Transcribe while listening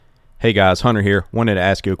Hey guys, Hunter here. Wanted to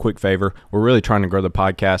ask you a quick favor. We're really trying to grow the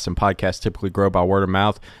podcast, and podcasts typically grow by word of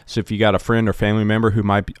mouth. So if you got a friend or family member who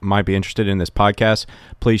might be interested in this podcast,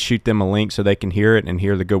 please shoot them a link so they can hear it and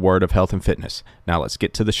hear the good word of health and fitness. Now let's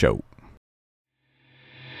get to the show.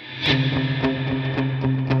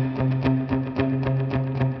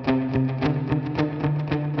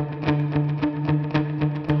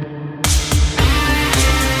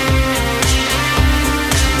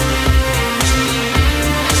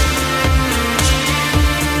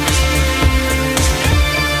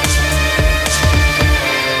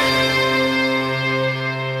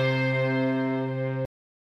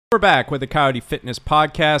 We're back with the Coyote Fitness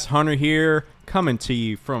Podcast. Hunter here, coming to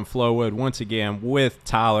you from Flowwood once again with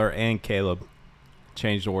Tyler and Caleb.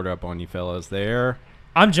 Changed the order up on you fellas there.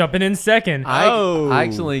 I'm jumping in second. I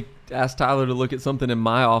actually asked Tyler to look at something in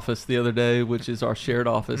my office the other day, which is our shared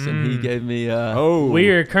office, and he gave me We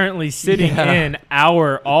are currently sitting in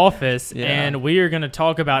our office, and we are going to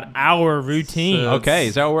talk about our routine. Okay,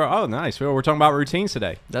 is that what we're nice. We're talking about routines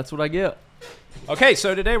today. That's what I get. Okay,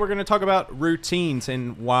 so today we're going to talk about routines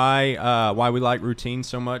and why we like routines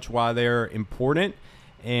so much, why they're important,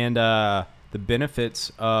 and the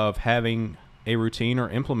benefits of having a routine or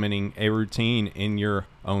implementing a routine in your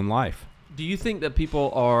own life. Do you think that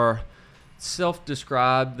people are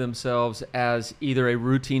self-describe themselves as either a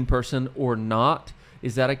routine person or not?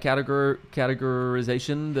 Is that a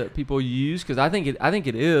categorization that people use? Because I think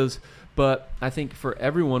it is. But I think for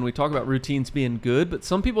everyone, we talk about routines being good, but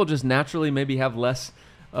some people just naturally maybe have less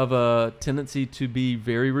of a tendency to be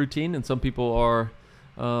very routine, and some people are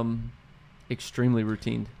extremely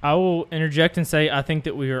routine. I will interject and say I think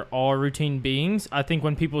that we are all routine beings. I think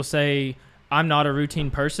when people say, I'm not a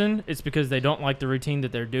routine person, it's because they don't like the routine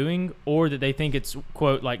that they're doing, or that they think it's,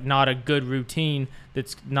 quote, like not a good routine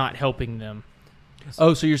that's not helping them.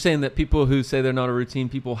 Oh, so you're saying that people who say they're not a routine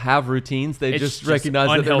people have routines. They just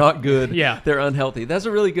recognize that they're not good. Yeah. They're unhealthy. That's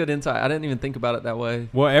a really good insight. I didn't even think about it that way.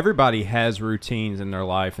 Well, everybody has routines in their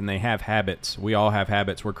life, and they have habits. We all have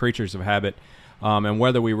habits. We're creatures of habit. And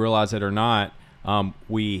whether we realize it or not,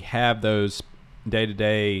 we have those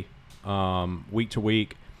day-to-day,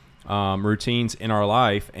 week-to-week routines in our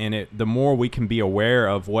life. And the more we can be aware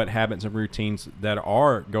of what habits and routines that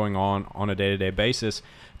are going on a day-to-day basis,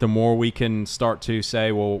 the more we can start to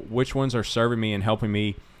say, well, which ones are serving me and helping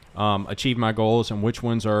me achieve my goals, and which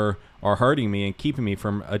ones are hurting me and keeping me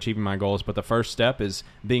from achieving my goals. But the first step is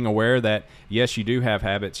being aware that, yes, you do have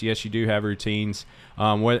habits. Yes, you do have routines.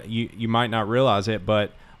 You might not realize it,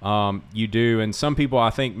 but you do. And some people, I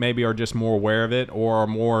think, maybe are just more aware of it, or are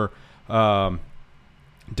more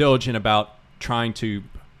diligent about trying to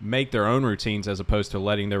make their own routines as opposed to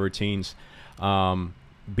letting their routines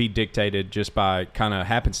be dictated just by kind of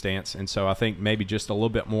happenstance. And so I think maybe just a little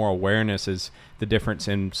bit more awareness is the difference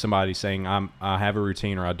in somebody saying I have a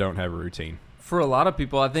routine or I don't have a routine. For a lot of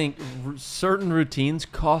people, I think certain routines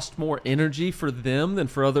cost more energy for them than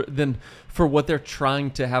for what they're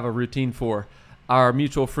trying to have a routine for. Our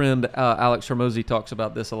mutual friend Alex Hormozi talks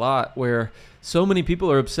about this a lot, where so many people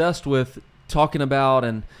are obsessed with talking about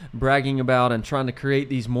and bragging about and trying to create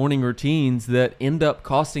these morning routines that end up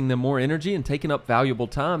costing them more energy and taking up valuable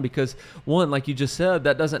time because, one, like you just said,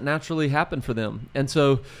 that doesn't naturally happen for them. And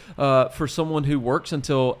so for someone who works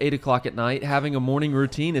until 8 o'clock at night, having a morning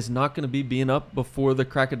routine is not going to be being up before the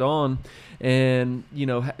crack of dawn and,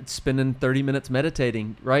 spending 30 minutes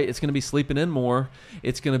meditating, right? It's going to be sleeping in more.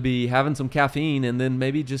 It's going to be having some caffeine and then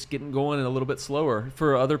maybe just getting going a little bit slower.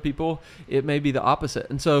 For other people, it may be the opposite.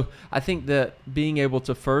 And so I think that being able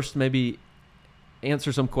to first maybe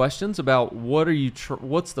answer some questions about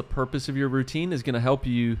what's the purpose of your routine is going to help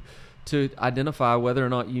you to identify whether or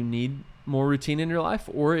not you need more routine in your life,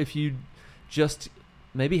 or if you just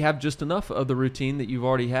maybe have just enough of the routine that you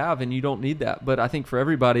already have and you don't need that. But I think for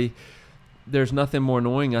everybody, there's nothing more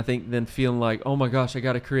annoying, I think, than feeling like, oh my gosh, I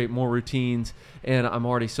got to create more routines and I'm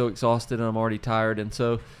already so exhausted and I'm already tired. And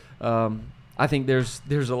so I think there's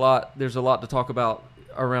a lot to talk about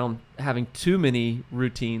around having too many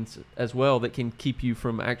routines as well that can keep you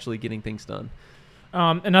from actually getting things done.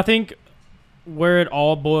 And I think where it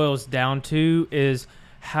all boils down to is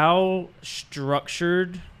how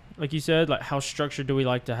structured, like you said, like how structured do we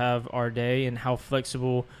like to have our day, and how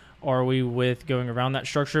flexible are we with going around that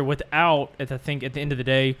structure without, I think at the end of the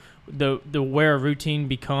day, the where a routine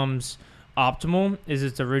becomes optimal is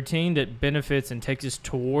it's a routine that benefits and takes us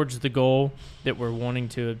towards the goal that we're wanting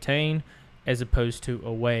to obtain, as opposed to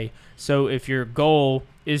away. So if your goal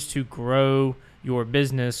is to grow your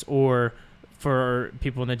business, or for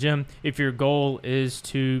people in the gym, if your goal is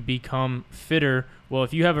to become fitter, well,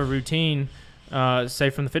 if you have a routine say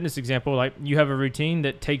from the fitness example, like you have a routine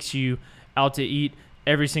that takes you out to eat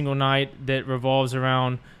every single night that revolves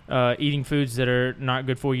around eating foods that are not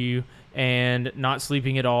good for you and not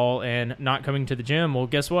sleeping at all and not coming to the gym. Well,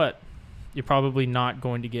 guess what? You're probably not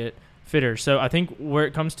going to get fitter. So I think where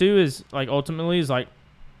it comes to is like ultimately is like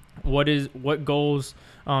what goals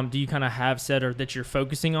do you kind of have set or that you're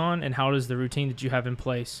focusing on, and how does the routine that you have in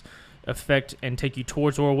place affect and take you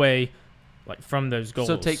towards or away like from those goals?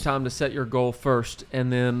 So take time to set your goal first,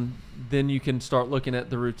 and then you can start looking at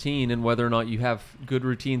the routine and whether or not you have good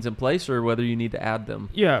routines in place or whether you need to add them.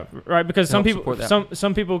 Yeah, right. Because some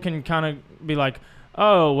people can kind of be like,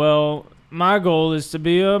 oh, well, my goal is to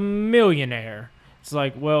be a millionaire. It's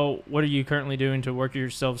like, well, what are you currently doing to work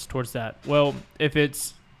yourselves towards that? Well, if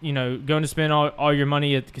it's, going to spend all your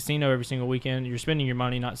money at the casino every single weekend, you're spending your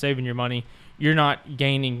money, not saving your money, you're not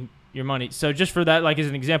gaining your money. So just for that, like as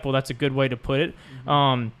an example, that's a good way to put it.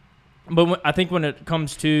 Mm-hmm. But I think when it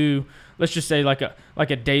comes to, let's just say like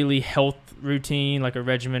a daily health routine, like a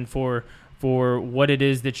regimen for what it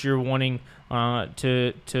is that you're wanting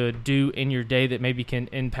to do in your day that maybe can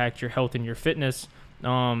impact your health and your fitness,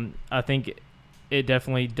 I think it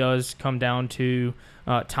definitely does come down to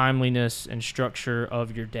timeliness and structure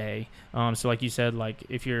of your day. So like you said, like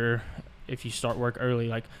if you start work early,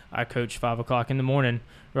 like I coach 5 o'clock in the morning,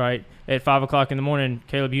 right? At 5 o'clock in the morning,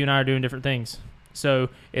 Caleb, you and I are doing different things. So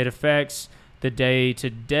it affects the day to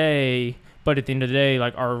day, but at the end of the day,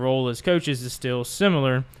 like our role as coaches is still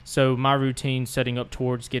similar. So my routine setting up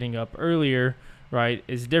towards getting up earlier, right,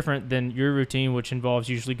 is different than your routine, which involves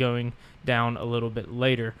usually going down a little bit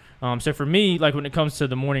later. So for me, like when it comes to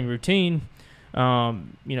the morning routine,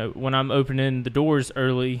 when I'm opening the doors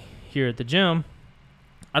early here at the gym,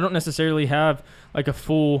 I don't necessarily have like a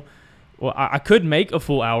full, well, I could make a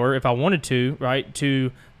full hour if I wanted to, right,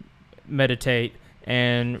 to meditate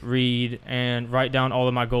and read and write down all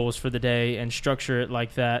of my goals for the day and structure it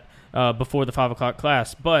like that before the 5 o'clock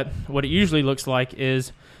class. But what it usually looks like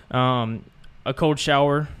is a cold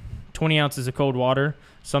shower, 20 ounces of cold water,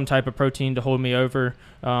 some type of protein to hold me over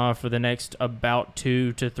for the next about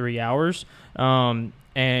 2 to 3 hours,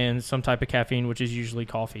 and some type of caffeine, which is usually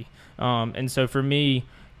coffee. And so for me,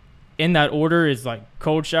 in that order is like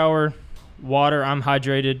cold shower, water, I'm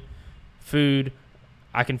hydrated, food,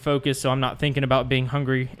 I can focus so I'm not thinking about being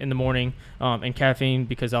hungry in the morning, and caffeine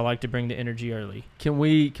because I like to bring the energy early. Can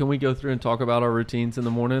we go through and talk about our routines in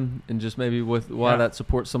the morning and just maybe with why that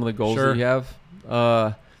supports some of the goals that you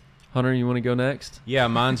have? Hunter, you want to go next? Yeah,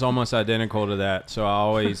 mine's almost identical to that. So I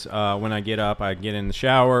always, when I get up, I get in the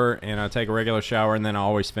shower and I take a regular shower, and then I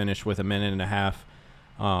always finish with a minute and a half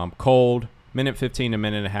cold, minute 15 to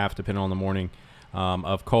minute and a half, depending on the morning,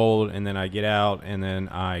 of cold. And then I get out and then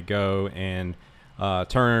I go and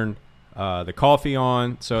turn the coffee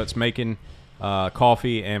on. So it's making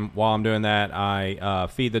coffee. And while I'm doing that, I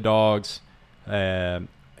feed the dogs and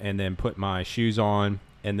then put my shoes on.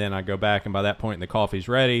 And then I go back, and by that point, the coffee's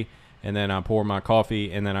ready. And then I pour my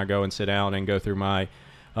coffee, and then I go and sit down and go through my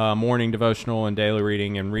morning devotional and daily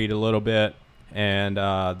reading and read a little bit. And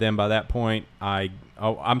then by that point,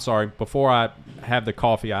 before I have the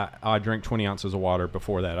coffee, I drink 20 ounces of water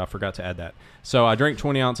before that. I forgot to add that. So I drink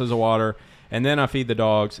 20 ounces of water, and then I feed the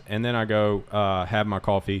dogs, and then I go have my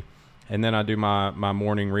coffee, and then I do my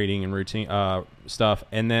morning reading and routine stuff,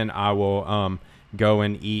 and then I will go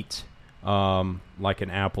and eat like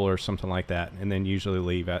an apple or something like that, and then usually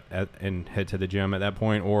leave and head to the gym at that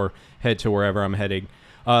point, or head to wherever I'm heading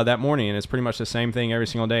that morning. And it's pretty much the same thing every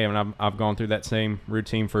single day. I mean, I've gone through that same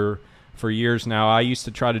routine for years now. I used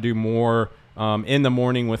to try to do more in the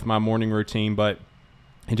morning with my morning routine, but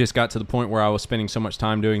it just got to the point where I was spending so much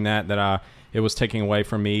time doing that it was taking away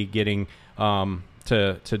from me getting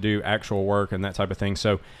to do actual work and that type of thing.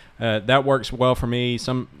 So that works well for me.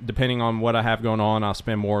 Depending on what I have going on, I'll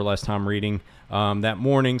spend more or less time reading that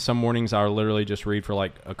morning. Some mornings I'll literally just read for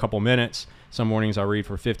like a couple minutes. Some mornings I'll read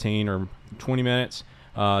for 15 or 20 minutes,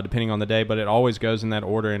 depending on the day. But it always goes in that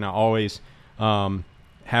order, and I always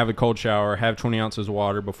have a cold shower, have 20 ounces of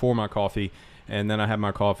water before my coffee, and then I have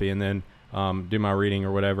my coffee, and then do my reading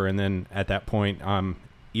or whatever. And then at that point, I'm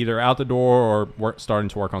either out the door or starting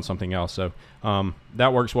to work on something else. So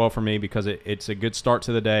that works well for me because it's a good start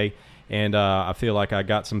to the day, and I feel like I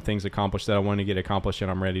got some things accomplished that I want to get accomplished, and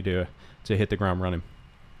I'm ready to hit the ground running.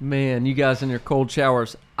 Man, you guys in your cold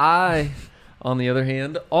showers. I, on the other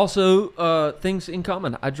hand, also things in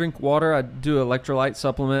common. I drink water. I do an electrolyte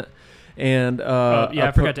supplement. And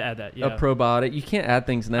I forgot to add that. Yeah. A probiotic. You can't add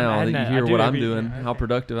things now that you hear what I'm doing, how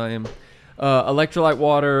productive I am. electrolyte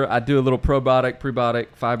water. I do a little probiotic, prebiotic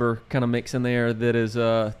fiber kind of mix in there that is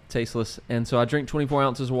tasteless. And so I drink 24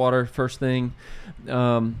 ounces of water first thing.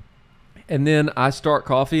 And then I start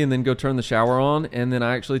coffee and then go turn the shower on. And then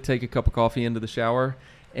I actually take a cup of coffee into the shower.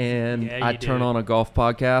 And I turn on a golf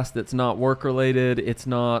podcast that's not work related. It's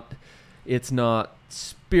not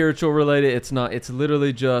spiritual related. It's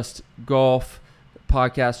literally just golf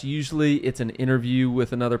podcast. Usually it's an interview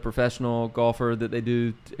with another professional golfer that they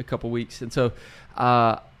do a couple weeks. And so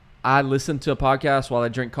I listen to a podcast while I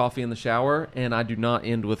drink coffee in the shower, and I do not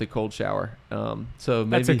end with a cold shower. So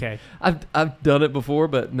maybe that's okay. I've done it before,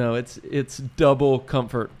 but no, it's double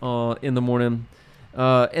comfort in the morning.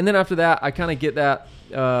 And then after that, I kind of get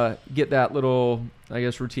that little, I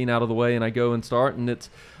guess, routine out of the way, and I go and start, and it's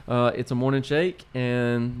a morning shake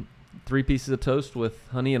and 3 pieces of toast with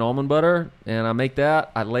honey and almond butter, and I make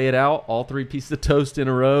that. I lay it out, all 3 pieces of toast in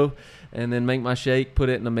a row, and then make my shake, put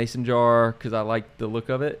it in a mason jar because I like the look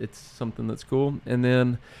of it. It's something that's cool. And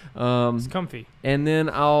then it's comfy. And then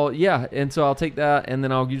and so I'll take that, and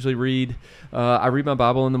then I'll usually read. I read my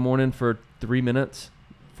Bible in the morning for 4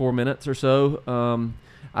 minutes or so.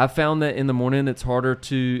 I've found that in the morning it's harder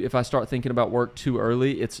to, if I start thinking about work too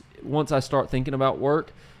early, once I start thinking about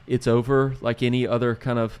work, it's over. Like any other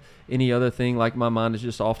thing, like my mind is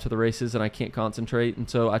just off to the races and I can't concentrate. And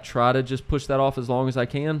so I try to just push that off as long as I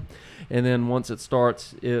can. And then once it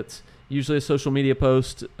starts, it's usually a social media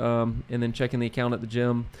post, and then checking the account at the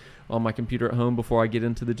gym on my computer at home before I get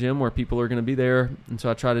into the gym where people are going to be there. And so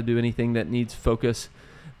I try to do anything that needs focus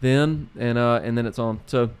then, and then it's on.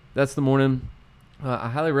 So that's the morning. I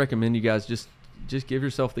highly recommend you guys just give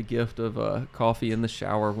yourself the gift of coffee in the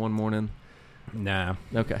shower one morning. Nah.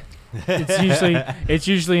 Okay. It's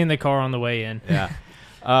usually in the car on the way in.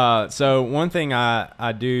 Yeah. So one thing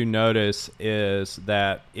I do notice is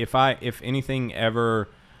that if anything ever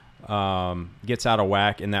gets out of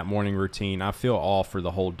whack in that morning routine, I feel off for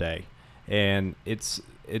the whole day, and it's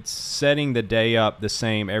setting the day up the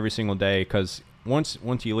same every single day, because once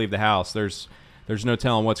you leave the house, there's no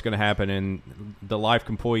telling what's going to happen, and the life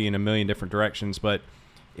can pull you in a million different directions. But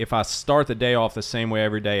if I start the day off the same way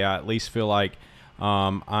every day, I at least feel like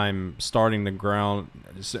I'm starting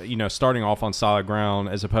starting off on solid ground,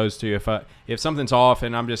 as opposed to if something's off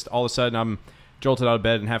and I'm just all of a sudden I'm jolted out of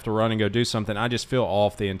bed and have to run and go do something, I just feel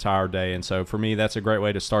off the entire day. And so for me, that's a great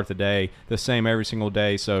way to start the day the same every single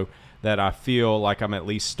day, so that I feel like I'm at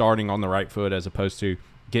least starting on the right foot, as opposed to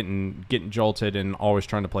getting jolted and always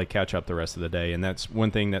trying to play catch up the rest of the day. And that's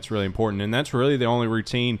one thing that's really important, and that's really the only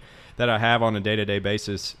routine that I have on a day-to-day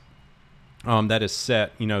basis that is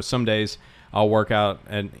set. Some days I'll work out,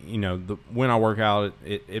 and when I work out,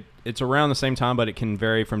 it's around the same time, but it can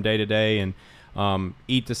vary from day to day, and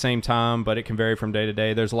eat the same time, but it can vary from day to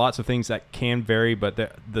day. There's lots of things that can vary, but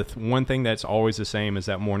the one thing that's always the same is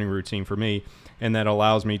that morning routine for me, and that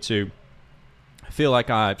allows me to feel like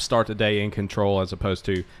I start the day in control, as opposed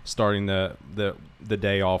to starting the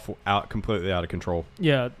day off completely out of control.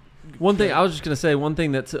 Yeah. One thing I was just going to say, one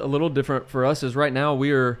thing that's a little different for us is right now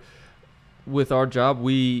with our job,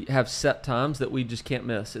 we have set times that we just can't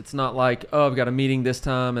miss. It's not like, I've got a meeting this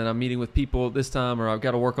time and I'm meeting with people this time, or I've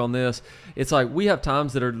got to work on this. It's like we have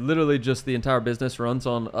times that are literally just the entire business runs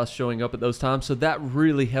on us showing up at those times. So that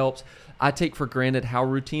really helps. I take for granted how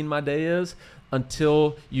routine my day is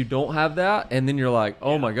until you don't have that, and then you're like,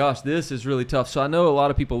 oh my gosh, this is really tough. So I know a lot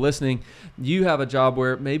of people listening, you have a job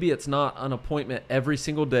where maybe it's not an appointment every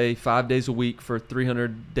single day, 5 days a week for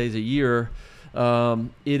 300 days a year.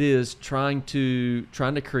 It is trying to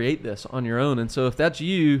create this on your own. And so if that's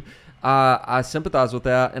you, I sympathize with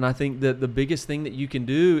that. And I think that the biggest thing that you can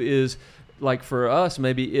do is, like for us,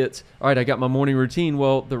 maybe it's, all right, I got my morning routine.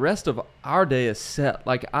 Well, the rest of our day is set.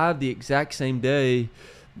 Like I have the exact same day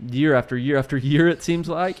year after year after year, it seems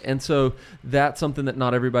like. And so that's something that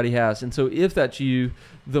not everybody has. And so if that's you,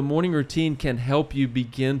 the morning routine can help you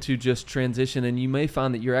begin to just transition, and you may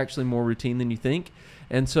find that you're actually more routine than you think.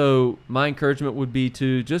 And so my encouragement would be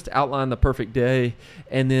to just outline the perfect day,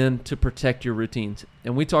 and then to protect your routines.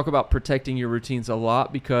 And we talk about protecting your routines a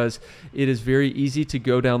lot, because it is very easy to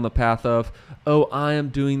go down the path of, I am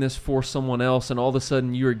doing this for someone else. And all of a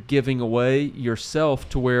sudden you're giving away yourself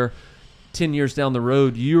to where 10 years down the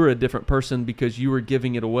road, you're a different person because you were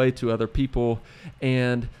giving it away to other people.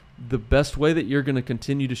 And the best way that you're going to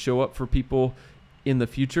continue to show up for people in the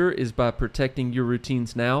future is by protecting your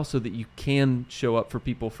routines now, so that you can show up for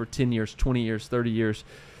people for 10 years, 20 years, 30 years.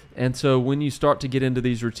 And so when you start to get into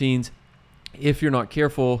these routines, if you're not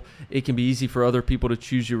careful, it can be easy for other people to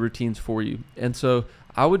choose your routines for you. And so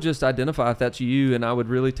I would just identify if that's you, and I would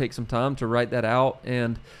really take some time to write that out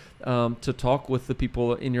and to talk with the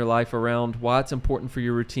people in your life around why it's important for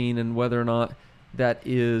your routine and whether or not that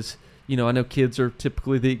is, I know kids are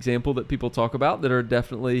typically the example that people talk about that are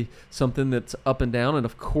definitely something that's up and down. And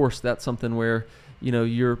of course that's something where,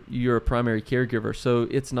 you're a primary caregiver, so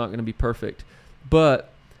it's not going to be perfect.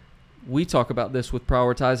 But we talk about this with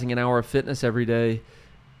prioritizing an hour of fitness every day.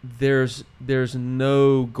 There's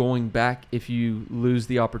no going back if you lose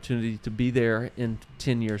the opportunity to be there in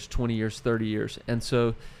 10 years, 20 years, 30 years. And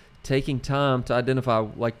so taking time to identify,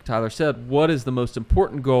 like Tyler said, what is the most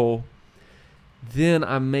important goal, then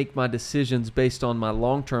I make my decisions based on my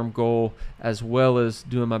long-term goal as well as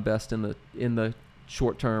doing my best in the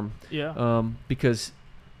short term. Yeah. Because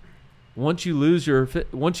once you lose your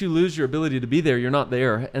ability to be there, you're not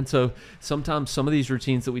there. And so sometimes some of these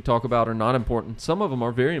routines that we talk about are not important. Some of them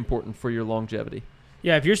are very important for your longevity.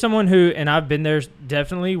 Yeah, if you're someone who, and I've been there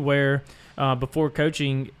definitely, where before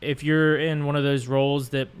coaching, if you're in one of those roles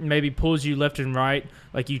that maybe pulls you left and right,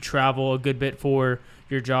 like you travel a good bit for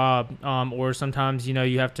your job, or sometimes,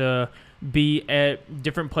 you have to be at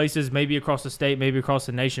different places, maybe across the state, maybe across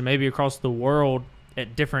the nation, maybe across the world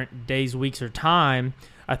at different days, weeks, or time.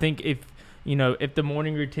 I think if the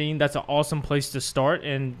morning routine, that's an awesome place to start,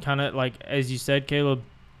 and kind of like, as you said, Caleb,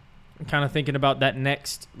 kind of thinking about that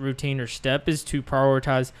next routine or step is to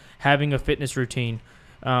prioritize having a fitness routine.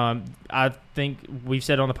 I think we've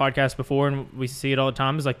said on the podcast before, and we see it all the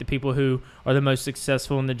time, is like the people who are the most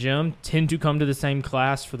successful in the gym tend to come to the same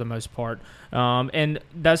class for the most part. And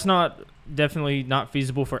that's definitely not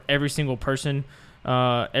feasible for every single person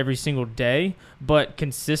every single day, but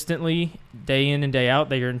consistently, day in and day out,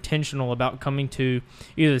 they are intentional about coming to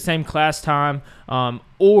either the same class time,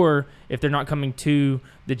 or if they're not coming to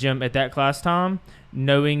the gym at that class time,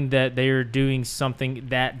 knowing that they are doing something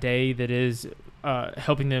that day that is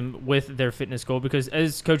helping them with their fitness goal. Because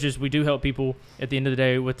as coaches, we do help people at the end of the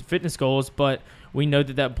day with the fitness goals, but we know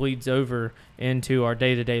that bleeds over into our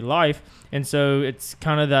day-to-day life. And so it's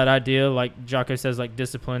kind of that idea, like Jocko says, like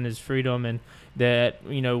discipline is freedom, and that,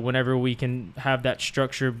 whenever we can have that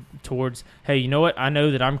structure towards, hey, you know what? I know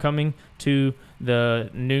that I'm coming to the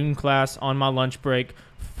noon class on my lunch break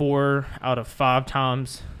 4 out of 5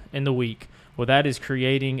 times in the week. Well, that is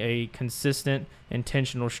creating a consistent,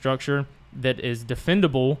 intentional structure that is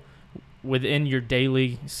defendable within your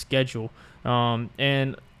daily schedule.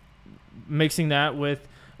 And mixing that with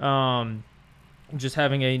just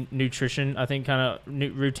having a nutrition, I think, kind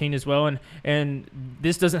of routine as well. And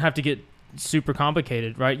this doesn't have to get super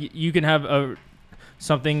complicated, right? You can have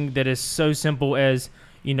something that is so simple as,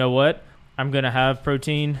 you know what, I'm going to have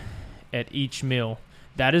protein at each meal.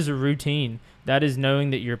 That is a routine. That is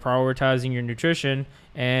knowing that you're prioritizing your nutrition.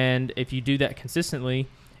 And if you do that consistently,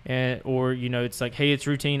 or it's like, hey, it's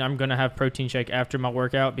routine, I'm going to have protein shake after my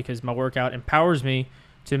workout because my workout empowers me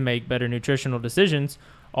to make better nutritional decisions,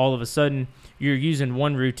 all of a sudden you're using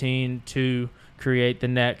one routine to create the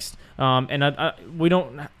next. And we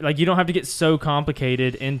don't, like, you don't have to get so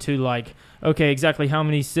complicated into like, okay, exactly how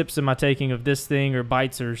many sips am I taking of this thing, or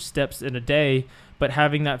bites or steps in a day, but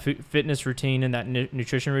having that fitness routine and that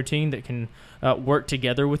nutrition routine that can work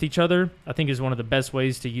together with each other, I think is one of the best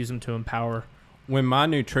ways to use them to empower. When my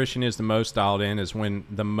nutrition is the most dialed in is when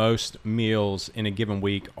the most meals in a given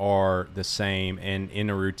week are the same and in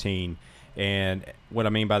a routine. And what I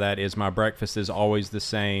mean by that is my breakfast is always the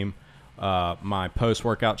same. My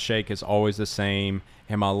post-workout shake is always the same,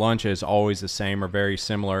 and my lunch is always the same or very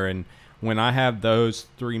similar. And when I have those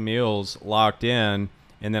 3 meals locked in,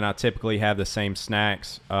 and then I typically have the same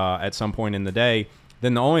snacks at some point in the day,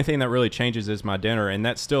 then the only thing that really changes is my dinner, and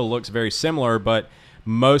that still looks very similar, but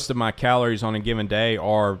most of my calories on a given day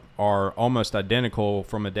are almost identical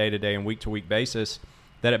from a day-to-day and week-to-week basis,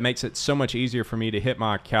 that it makes it so much easier for me to hit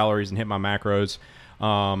my calories and hit my macros.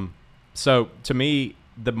 So to me,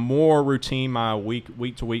 the more routine my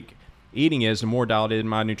week-to-week eating is, the more dialed in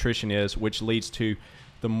my nutrition is, which leads to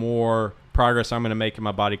the more progress I'm going to make in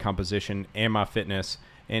my body composition and my fitness.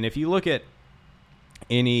 And if you look at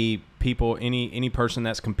any people, any person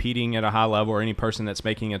that's competing at a high level, or any person that's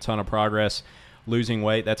making a ton of progress, losing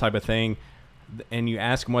weight, that type of thing, and you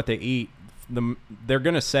ask them what they eat, they're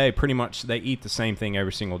going to say pretty much they eat the same thing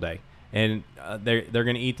every single day. And they're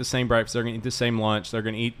going to eat the same breakfast, they're going to eat the same lunch, they're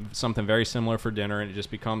going to eat something very similar for dinner, and it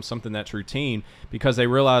just becomes something that's routine, because they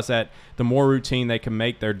realize that the more routine they can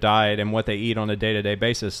make their diet and what they eat on a day-to-day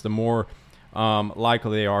basis, the more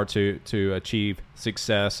likely they are to achieve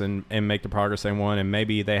success and make the progress they want. And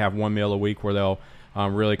maybe they have one meal a week where they'll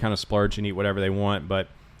really kind of splurge and eat whatever they want, but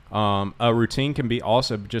A routine can be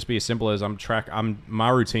also just be as simple as my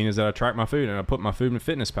routine is that I track my food and I put my food in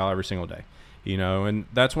FitnessPal every single day, and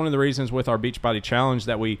that's one of the reasons with our Beachbody Challenge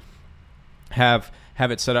that we have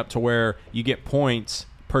it set up to where you get points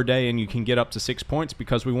per day and you can get up to 6 points,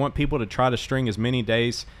 because we want people to try to string as many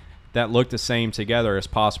days that look the same together as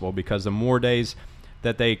possible, because the more days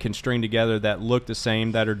that they can string together that look the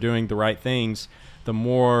same, that are doing the right things, the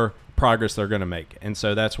more progress they're going to make. And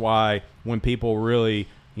so that's why when people really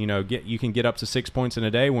you can get up to 6 points in a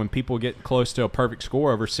day. When people get close to a perfect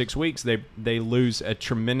score over 6 weeks, they lose a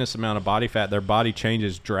tremendous amount of body fat. Their body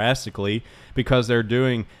changes drastically because they're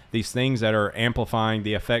doing these things that are amplifying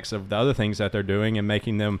the effects of the other things that they're doing and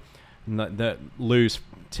making them that lose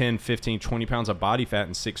 10, 15, 20 pounds of body fat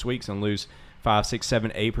in 6 weeks and lose 5, 6,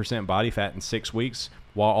 7, 8% body fat in 6 weeks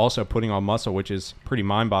while also putting on muscle, which is pretty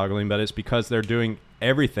mind-boggling. But it's because they're doing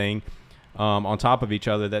everything on top of each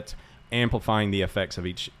other that's amplifying the effects of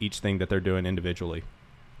each thing that they're doing individually.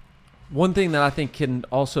 One thing that I think can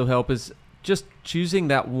also help is just choosing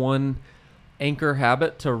that one anchor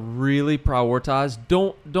habit to really prioritize.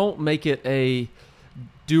 Don't make it a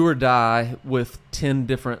do or die with 10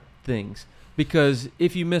 different things, because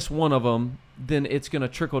if you miss one of them, then it's going to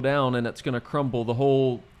trickle down and it's going to crumble. The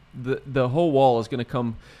whole wall is going to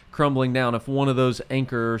come crumbling down if one of those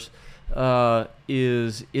anchors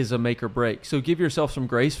is a make or break. So give yourself some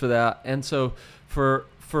grace for that. And so for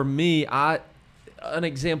me, an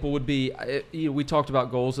example would be, we talked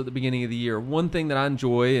about goals at the beginning of the year. One thing that I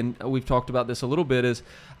enjoy, and we've talked about this a little bit, is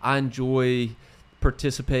I enjoy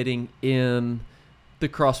participating in the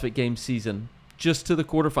CrossFit Games season just to the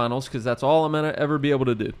quarterfinals, because that's all I'm going to ever be able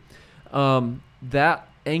to do. That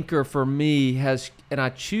anchor for me and I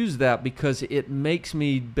choose that because it makes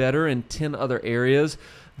me better in 10 other areas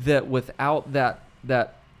that without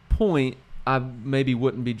that point, I maybe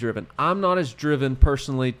wouldn't be driven. I'm not as driven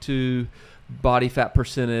personally to body fat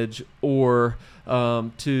percentage or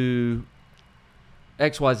to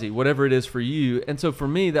XYZ, whatever it is for you. And so for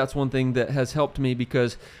me, that's one thing that has helped me,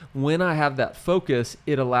 because when I have that focus,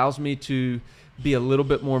 it allows me to be a little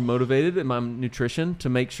bit more motivated in my nutrition to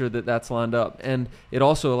make sure that that's lined up. And it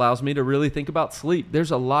also allows me to really think about sleep. There's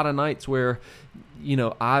a lot of nights where,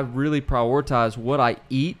 I really prioritize what I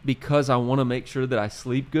eat because I want to make sure that I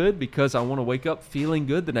sleep good, because I want to wake up feeling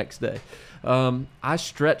good the next day. I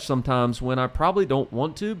stretch sometimes when I probably don't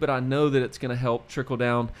want to, but I know that it's going to help trickle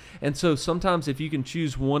down. And so sometimes if you can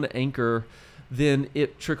choose one anchor, then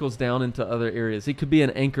it trickles down into other areas. It could be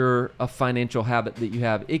an anchor, a financial habit that you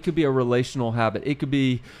have. It could be a relational habit. It could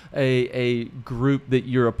be a group that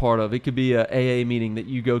you're a part of. It could be a AA meeting that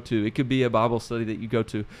you go to. It could be a Bible study that you go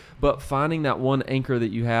to. But finding that one anchor that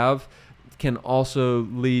you have can also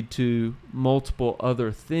lead to multiple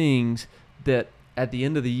other things that at the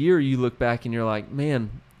end of the year you look back and you're like,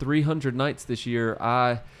 man, 300 nights this year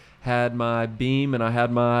I had my Beam and I had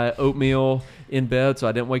my oatmeal in bed so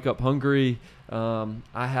I didn't wake up hungry.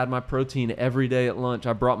 I had my protein every day at lunch.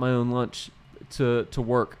 I brought my own lunch to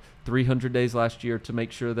work 300 days last year to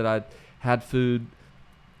make sure that I had food.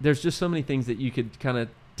 There's just so many things that you could kind of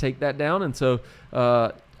take that down. And so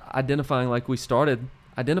identifying, like we started,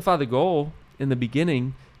 identify the goal in the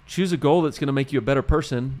beginning, choose a goal that's going to make you a better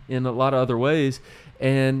person in a lot of other ways.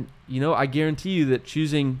 And, I guarantee you that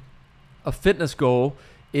choosing a fitness goal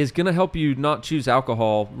is going to help you not choose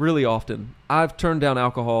alcohol really often. I've turned down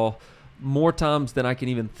alcohol more times than I can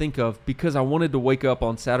even think of because I wanted to wake up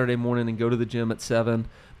on Saturday morning and go to the gym at 7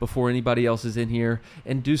 before anybody else is in here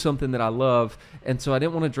and do something that I love. And so I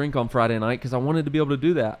didn't want to drink on Friday night because I wanted to be able to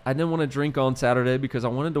do that. I didn't want to drink on Saturday because I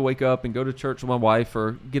wanted to wake up and go to church with my wife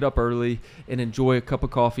or get up early and enjoy a cup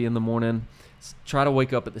of coffee in the morning, try to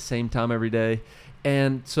wake up at the same time every day.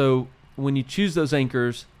 And so when you choose those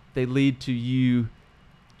anchors, they lead to you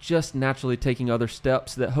just naturally taking other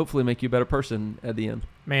steps that hopefully make you a better person at the end.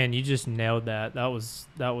 Man, you just nailed that. That was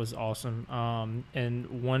awesome.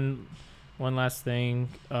 And one last thing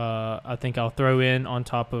I think I'll throw in on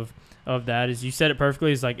top of that is, you said it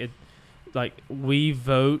perfectly, is like we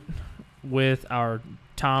vote with our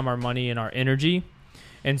time, our money, and our energy.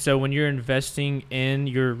 And so when you're investing in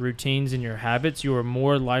your routines and your habits, you are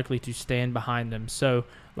more likely to stand behind them. So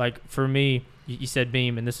like for me, you said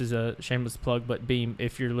Beam, and this is a shameless plug, but Beam,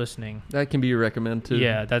 if you're listening. That can be your recommend too.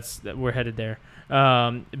 Yeah, we're headed there.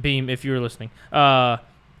 Beam, if you're listening.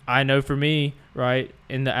 I know for me, right,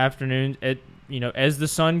 in the afternoon, as the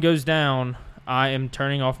sun goes down, I am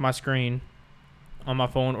turning off my screen on my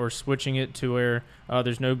phone or switching it to where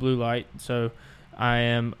there's no blue light. So I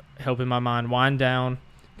am helping my mind wind down.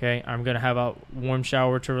 Okay, I'm going to have a warm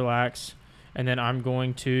shower to relax, and then I'm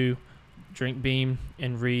going to drink Beam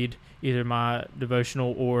and read either my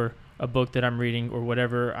devotional or a book that I'm reading or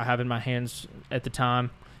whatever I have in my hands at the time.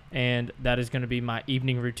 And that is going to be my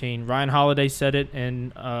evening routine. Ryan Holiday said it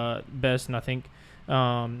and best, and I think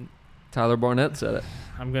Tyler Barnett said it.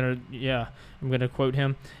 I'm gonna quote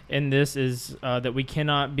him. And this is that we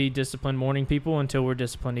cannot be disciplined morning people until we're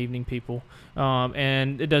disciplined evening people.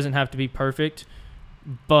 And it doesn't have to be perfect,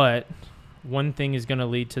 but one thing is going to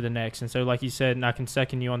lead to the next. And so, like you said, and I can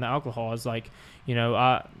second you on the alcohol, is like,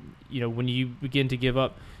 when you begin to give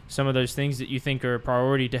up some of those things that you think are a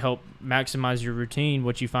priority to help maximize your routine,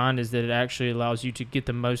 what you find is that it actually allows you to get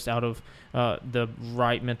the most out of the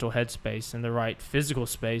right mental headspace and the right physical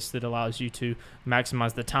space that allows you to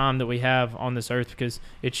maximize the time that we have on this earth, because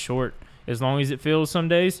it's short. As long as it feels some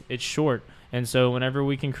days, it's short. And so whenever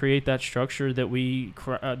we can create that structure that we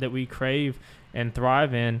crave and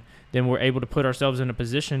thrive in, then we're able to put ourselves in a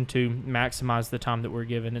position to maximize the time that we're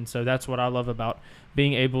given. And so that's what I love about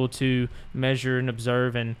being able to measure and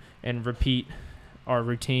observe and repeat our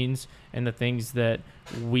routines and the things that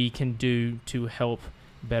we can do to help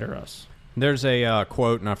better us. There's a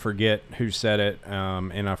quote, and I forget who said it,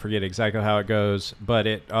 and I forget exactly how it goes, but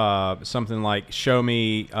it something like, show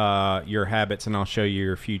me your habits and I'll show you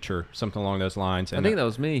your future, something along those lines. And I think that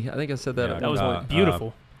was me. I think I said that. Yeah, That was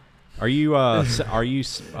beautiful. Are you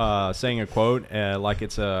saying a quote like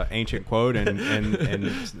it's a ancient quote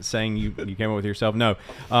and saying you came up with yourself? No.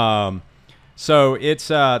 So it's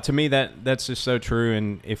to me that's just so true.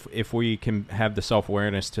 And if we can have the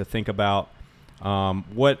self-awareness to think about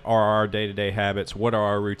what are our day-to-day habits, what are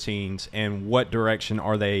our routines, and what direction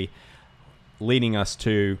are they leading us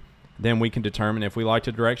to, then we can determine if we like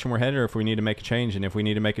the direction we're headed or if we need to make a change. And if we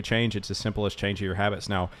need to make a change, it's as simple as changing your habits.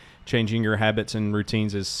 Now, changing your habits and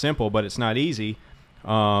routines is simple, but it's not easy.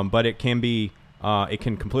 But it can be, it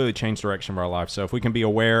can completely change the direction of our life. So if we can be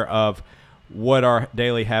aware of what our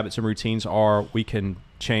daily habits and routines are, we can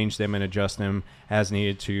change them and adjust them as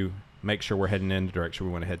needed to make sure we're heading in the direction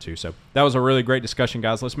we want to head to. So that was a really great discussion,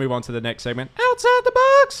 guys. Let's move on to the next segment, Outside the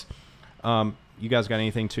Box. You guys got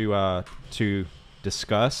anything to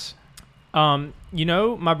discuss?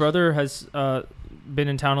 My brother has been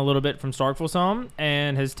in town a little bit from Starkville some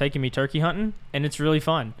and has taken me turkey hunting, and it's really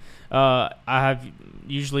fun. I have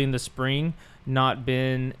usually in the spring not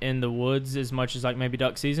been in the woods as much as like maybe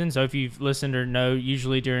duck season. So if you've listened or know,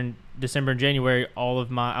 usually during December and January, all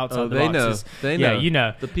of my outside the boxes. They know. Yeah, you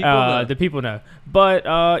know. The people know. The people know.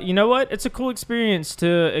 But you know what? It's a cool experience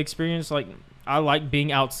to experience. Like, I like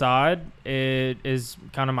being outside. It is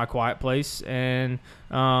kind of my quiet place, and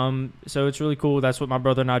so it's really cool. That's what my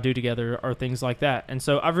brother and I do together, are things like that. And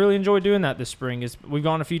so I've really enjoyed doing that this spring. We've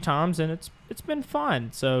gone a few times, and it's been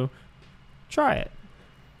fun. So try it.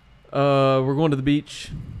 We're going to the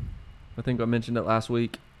beach. I think I mentioned it last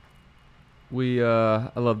week.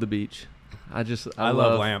 I love the beach. I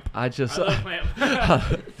love Lamp. I love Lamp.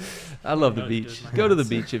 I love the beach. Go to the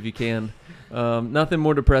beach if you can. Nothing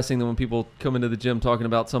more depressing than when people come into the gym talking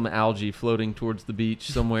about some algae floating towards the beach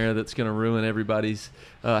somewhere that's going to ruin everybody's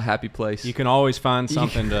happy place. You can always find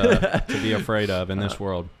something to be afraid of in this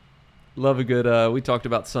world. Love a good. We talked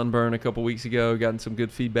about sunburn a couple weeks ago. Gotten some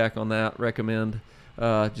good feedback on that. Recommend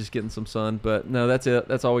just getting some sun. But no, that's it.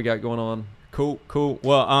 That's all we got going on. Cool.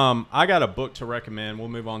 Well, I got a book to recommend. We'll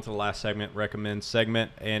move on to the last recommend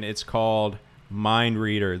segment, and it's called Mind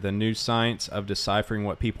Reader: The New Science of Deciphering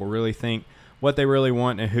What People Really Think, What They Really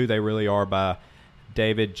Want, and Who They Really Are, by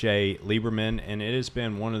David J. Lieberman. And it has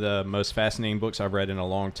been one of the most fascinating books I've read in a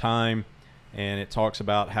long time. And it talks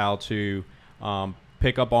about how to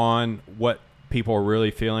pick up on what people are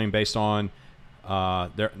really feeling based on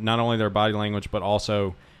not only their body language, but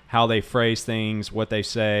also how they phrase things, what they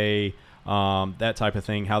say, that type of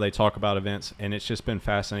thing, how they talk about events. And it's just been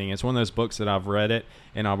fascinating. It's one of those books that I've read it,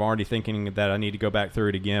 and I'm already thinking that I need to go back through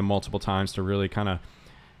it again multiple times to really kind of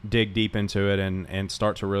dig deep into it and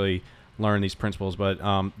start to really learn these principles. But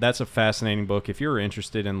that's a fascinating book. If you're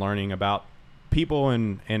interested in learning about people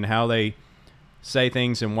and how they say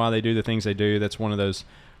things and why they do the things they do, that's one of those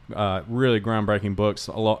really groundbreaking books,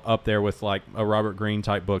 up there with like a Robert Greene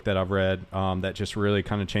type book that I've read that just really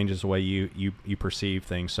kind of changes the way you perceive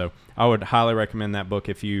things. So I would highly recommend that book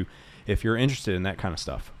if you're interested in that kind of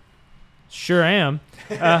stuff. Sure am.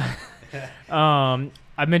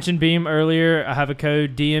 I mentioned Beam earlier. I have a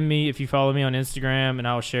code. DM me if you follow me on Instagram, and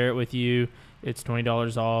I'll share it with you. It's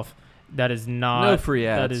 $20 off. That is not no free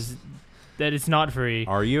ads. That is not free.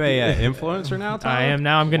 Are you a influencer now, Tyler? I am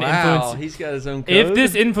now. I'm going to influence. He's got his own code. If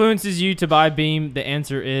this influences you to buy Beam, the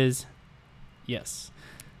answer is yes.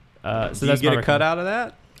 So do that's you get a cut out of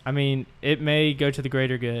that? I mean, it may go to the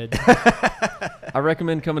greater good. I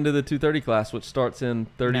recommend coming to the 2:30 class, which starts in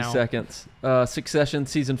 30 Now. seconds. Succession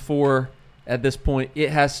season 4. At this point, it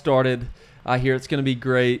has started. I hear it's going to be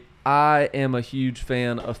great. I am a huge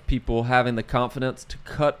fan of people having the confidence to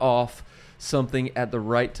cut off something at the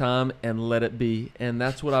right time and let it be. And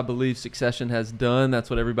that's what I believe Succession has done. That's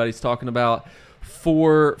what everybody's talking about.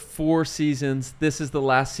 For 4 seasons, this is the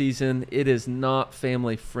last season. It is not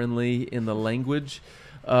family friendly in the language,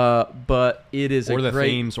 but it is or a the great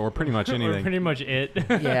themes, or pretty much Or anything. pretty much it.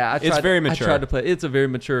 Yeah, It's very mature. I tried to play. It's a very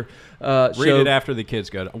mature Read show. it after the kids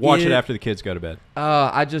go to watch it It- after the kids go to bed.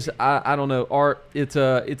 I don't know. Art. It's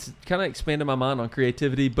kind of expanded my mind on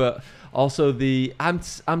creativity, but also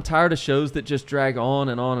I'm tired of shows that just drag on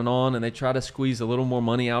and on and on, and they try to squeeze a little more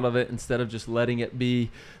money out of it instead of just letting it be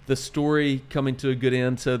the story coming to a good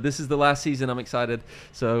end. So this is the last season. I'm excited.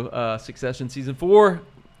 So Succession season 4,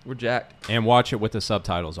 we're jacked. And watch it with the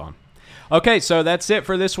subtitles on. Okay, so that's it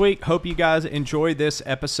for this week. Hope you guys enjoyed this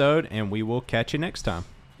episode, and we will catch you next time.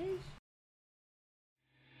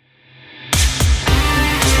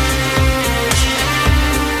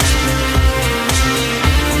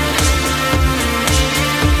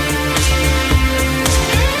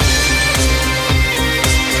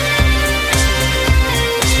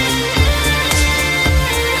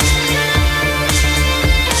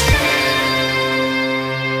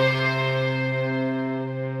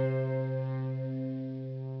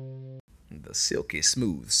 The silky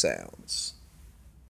smooth sounds.